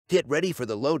Get ready for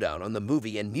the lowdown on the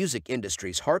movie and music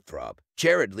industry's heartthrob.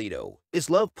 Jared Leto is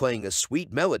loved playing a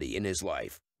sweet melody in his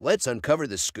life. Let's uncover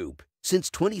the scoop. Since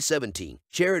 2017,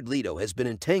 Jared Leto has been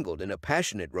entangled in a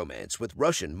passionate romance with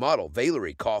Russian model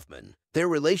Valery Kaufman. Their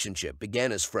relationship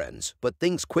began as friends, but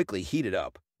things quickly heated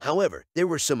up. However, there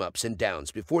were some ups and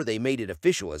downs before they made it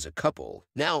official as a couple.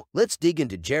 Now, let's dig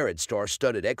into Jared's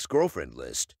star-studded ex-girlfriend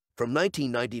list. From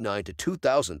 1999 to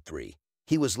 2003,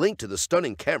 he was linked to the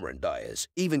stunning Cameron Diaz,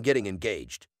 even getting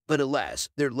engaged. But alas,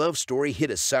 their love story hit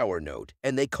a sour note,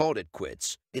 and they called it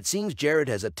quits. It seems Jared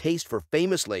has a taste for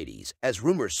famous ladies, as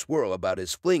rumors swirl about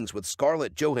his flings with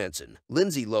Scarlett Johansson,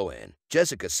 Lindsay Lohan,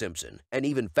 Jessica Simpson, and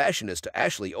even fashionista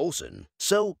Ashley Olsen.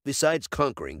 So, besides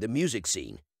conquering the music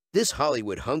scene, this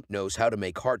Hollywood hunk knows how to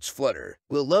make hearts flutter.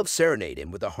 Will love serenade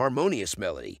him with a harmonious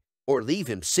melody, or leave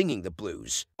him singing the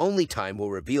blues? Only time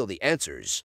will reveal the answers.